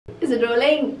is it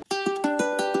rolling?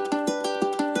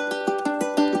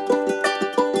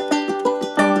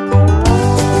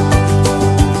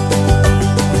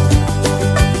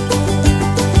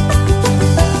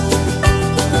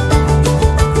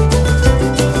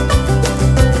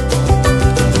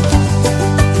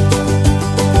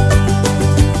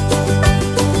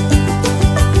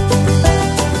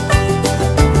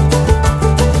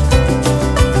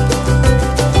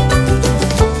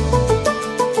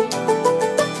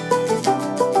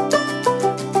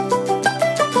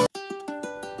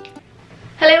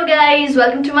 Hello guys,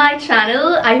 welcome to my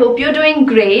channel. I hope you're doing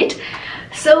great.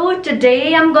 So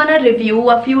today I'm gonna review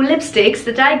a few lipsticks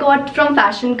that I got from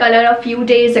Fashion Color a few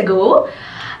days ago.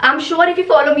 I'm sure if you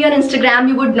follow me on Instagram,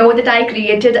 you would know that I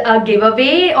created a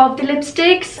giveaway of the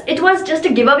lipsticks. It was just a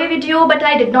giveaway video, but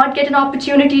I did not get an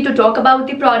opportunity to talk about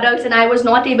the products and I was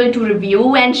not able to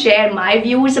review and share my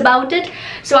views about it.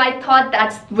 So I thought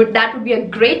that would be a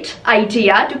great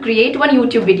idea to create one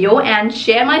YouTube video and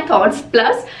share my thoughts,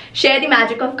 plus share the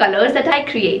magic of colors that I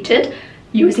created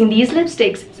using these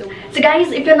lipsticks. So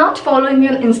guys, if you're not following me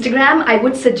on Instagram, I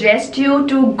would suggest you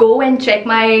to go and check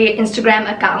my Instagram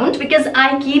account, because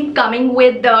I keep coming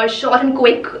with short and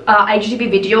quick IGTV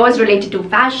videos related to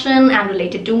fashion and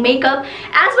related to makeup,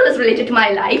 as well as related to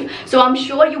my life. So I'm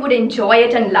sure you would enjoy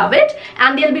it and love it,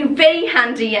 and they'll be very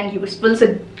handy and useful.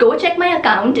 So go check my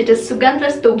account. It is Sugandh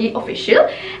Rastogi official.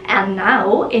 And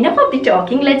now enough of the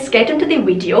talking, let's get into the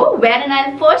video, wherein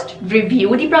I'll first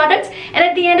review the products, and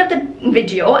at the end of the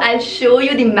video I'll show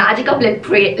you the magic of lip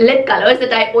colors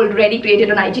that I already created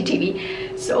on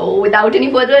IGTV. So without any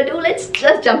further ado, let's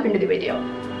just jump into the video.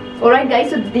 Alright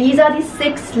guys, so these are the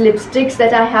 6 lipsticks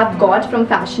that I have got from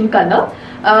Fashion Color.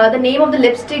 The name of the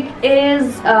lipstick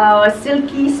is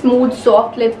Silky Smooth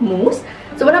Soft Lip Mousse.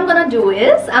 So what I'm gonna do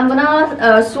is I'm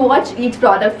gonna swatch each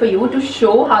product for you to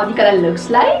show how the color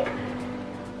looks like.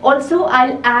 Also,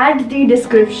 I'll add the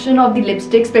description of the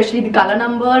lipstick, especially the color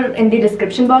number, in the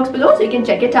description box below, so you can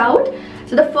check it out.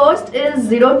 So the first is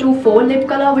 024 lip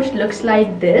color, which looks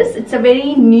like this. It's a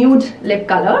very nude lip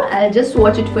color. I'll just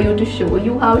swatch it for you to show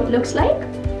you how it looks like.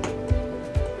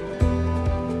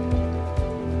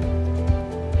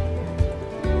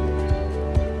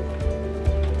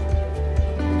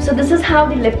 So this is how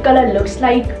the lip color looks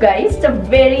like, guys. It's a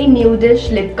very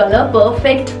nudish lip color,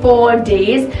 perfect for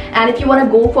days, and if you want to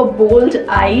go for bold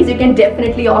eyes, you can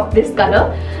definitely opt this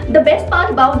color. The best part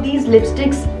about these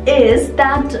lipsticks is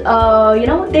that you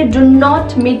know, they do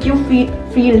not make you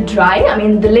feel dry. I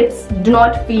mean, the lips do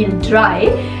not feel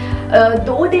dry.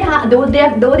 Though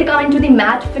they come into the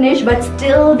matte finish, but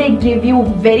still they give you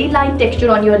very light texture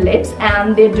on your lips,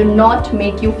 and they do not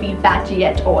make you feel patchy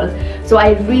at all. So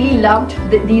I really loved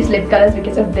these lip colors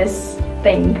because of this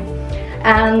thing.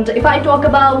 And if I talk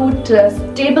about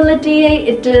stability,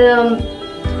 it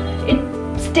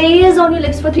stays on your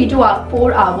lips for 3 to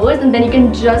 4 hours, and then you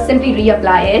can just simply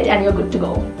reapply it and you're good to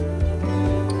go.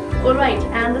 Alright,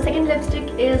 and the second lipstick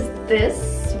is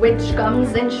this, which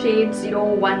comes in shade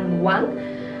 011.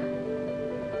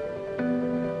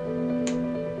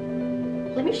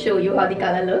 Let me show you how the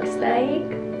color looks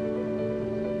like.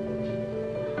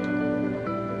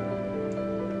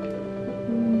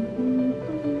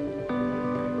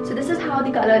 So this is how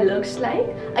the color looks like.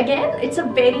 Again, it's a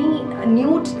very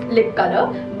nude lip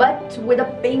color, but with a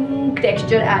pink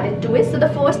texture added to it. So the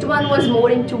first one was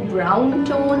more into brown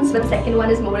tones, the second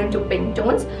one is more into pink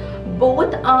tones.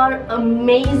 Both are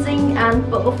amazing and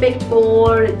perfect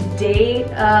for day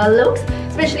looks,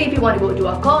 especially if you want to go to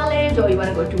a college or you want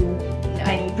to go to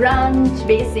any brunch,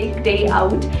 basic day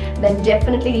out, then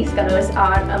definitely these colors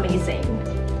are amazing.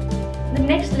 The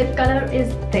next lip color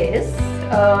is this.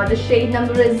 The shade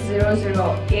number is 008,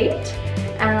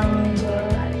 and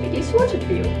I'll quickly swatch it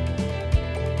for you.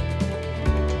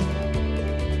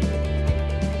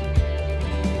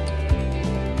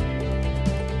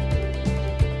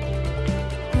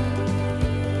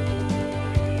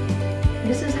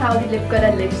 This is how the lip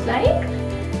color looks like.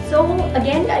 So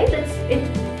again guys, it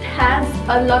has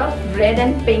a lot of red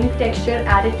and pink texture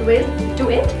added to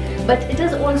it, but it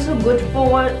is also good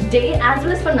for day as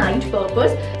well as for night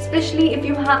purpose, especially if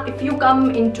you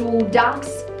come into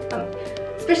darks.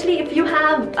 Especially if you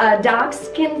have a dark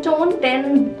skin tone,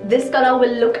 then this color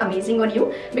will look amazing on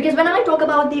you. Because when I talk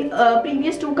about the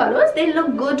previous 2 colors, they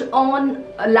look good on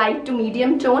a light to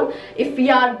medium tone. If we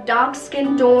are dark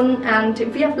skin tone and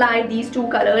if we apply these 2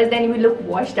 colors, then we look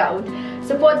washed out.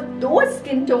 So for those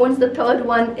skin tones, the third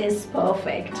one is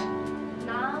perfect.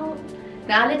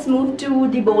 Now let's move to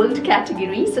the bold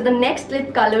category. So the next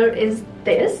lip color is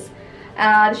this.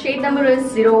 The shade number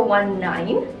is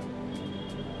 019.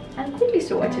 I'll quickly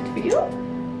swatch it for you.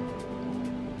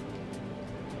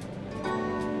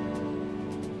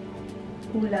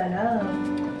 Ooh la la.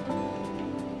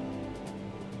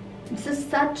 This is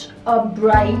such a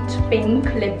bright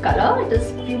pink lip color. It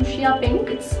is fuchsia pink.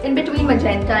 It's in between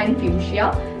magenta and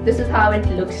fuchsia. This is how it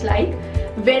looks like.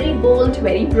 Very bold,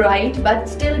 very bright, but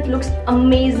still it looks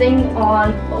amazing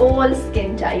on all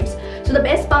skin types. So the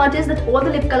best part is that all the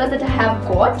lip colors that I have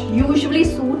got usually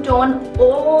suit on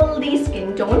all these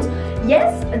skin tones.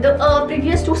 Yes, the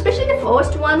previous two, especially the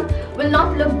first one, will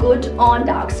not look good on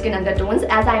dark skin undertones.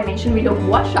 As I mentioned, we don't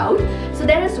wash out. So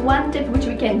there is one tip which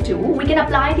we can do. We can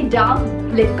apply the dark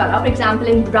lip color. For example,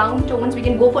 in brown tones, we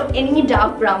can go for any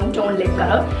dark brown tone lip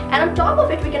color. And on top of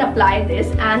it, we can apply this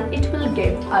and it will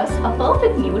give us a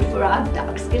perfect nude for our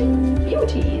dark skin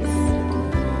beauties.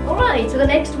 Alright, so the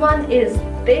next one is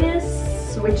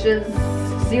this, which is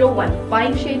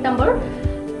 015 shade number.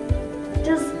 It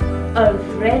is a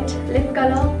red lip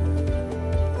color.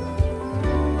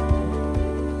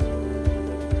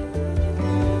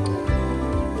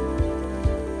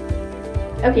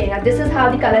 Okay, now this is how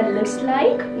the color looks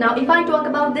like. Now if I talk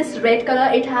about this red color,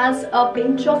 it has a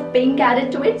pinch of pink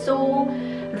added to it. So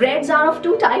reds are of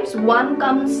two types. One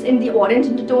comes in the orange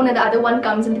undertone and the other one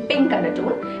comes in the pink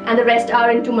undertone, and the rest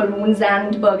are into maroons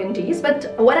and burgundies.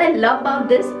 But what I love about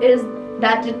this is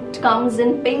that it comes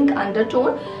in pink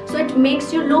undertone, so it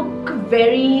makes you look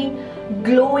very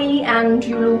glowy and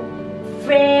you look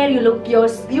fair, you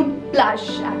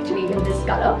blush actually in this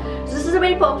color. So this is a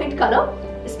very perfect color,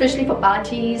 especially for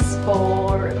parties,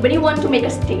 for when you want to make a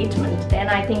statement. Then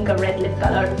I think a red lip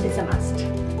color is a must.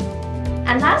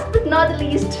 And last but not the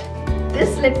least,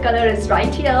 this lip color is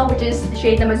right here, which is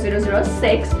shade number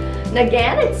 006. And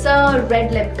again, it's a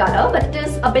red lip color, but it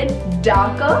is a bit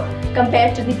darker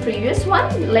compared to the previous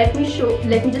one. Let me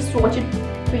just swatch it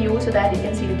for you so that you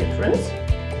can see the difference.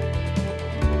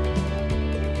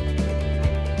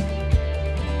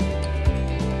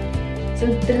 So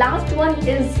the last one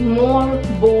is more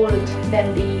bold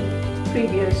than the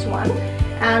previous one,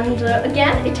 and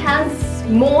again it has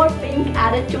more pink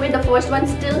added to it. The first one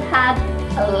still had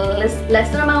a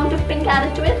lesser amount of pink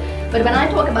added to it, but when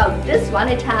I talk about this one,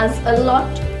 it has a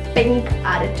lot pink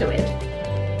added to it.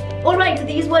 Alright, so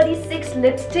these were the 6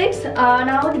 lipsticks.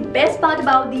 Now the best part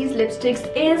about these lipsticks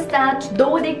is that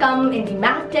though they come in the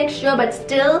matte texture, but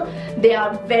still they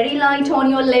are very light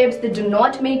on your lips. They do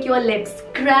not make your lips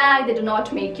crack. They do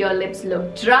not make your lips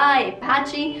look dry,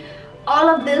 patchy. All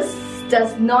of this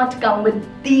does not come with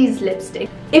these lipsticks.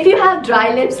 If you have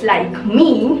dry lips like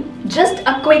me, just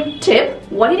a quick tip.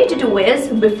 What you need to do is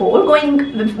before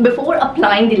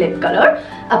applying the lip color,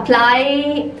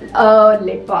 apply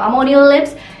lip balm on your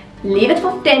lips. Leave it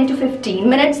for 10 to 15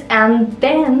 minutes and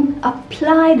then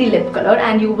apply the lip color,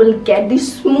 and you will get the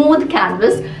smooth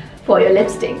canvas for your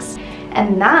lipsticks.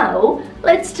 And now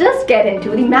let's just get into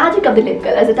the magic of the lip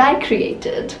colors that I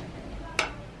created.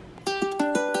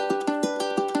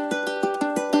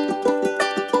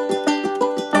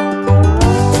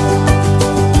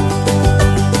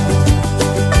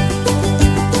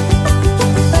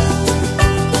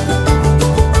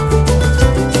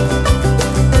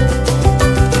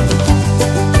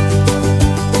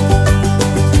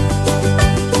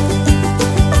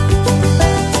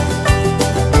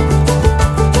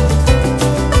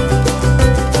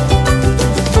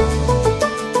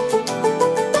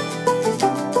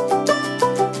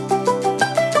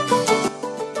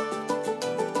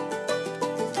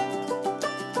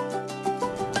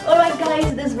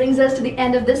 Guys, this brings us to the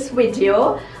end of this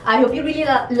video. I hope you really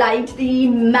liked the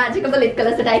magic of the lip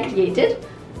colors that I created.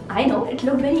 I know it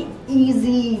looked very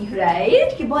easy,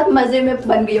 right? कि बहुत मजे में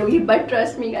बन गई होगी, but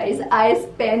trust me guys, I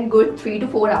spent good 3 to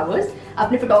 4 hours.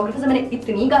 अपने photographer से मैंने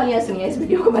इतनी गालियाँ सुनी है इस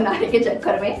वीडियो को बनाने के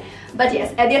चक्कर में. But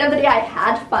yes, at the end of the day, I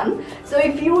had fun. So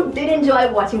if you did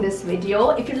enjoy watching this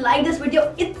video, if you like this video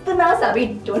इतना सा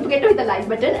भी, don't forget to hit the like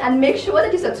button and make sure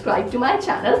that you subscribe to my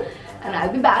channel. And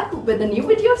I'll be back with a new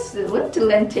video soon. Till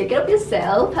then, take care of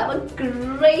yourself. Have a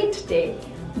great day.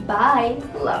 Bye.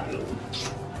 Love you.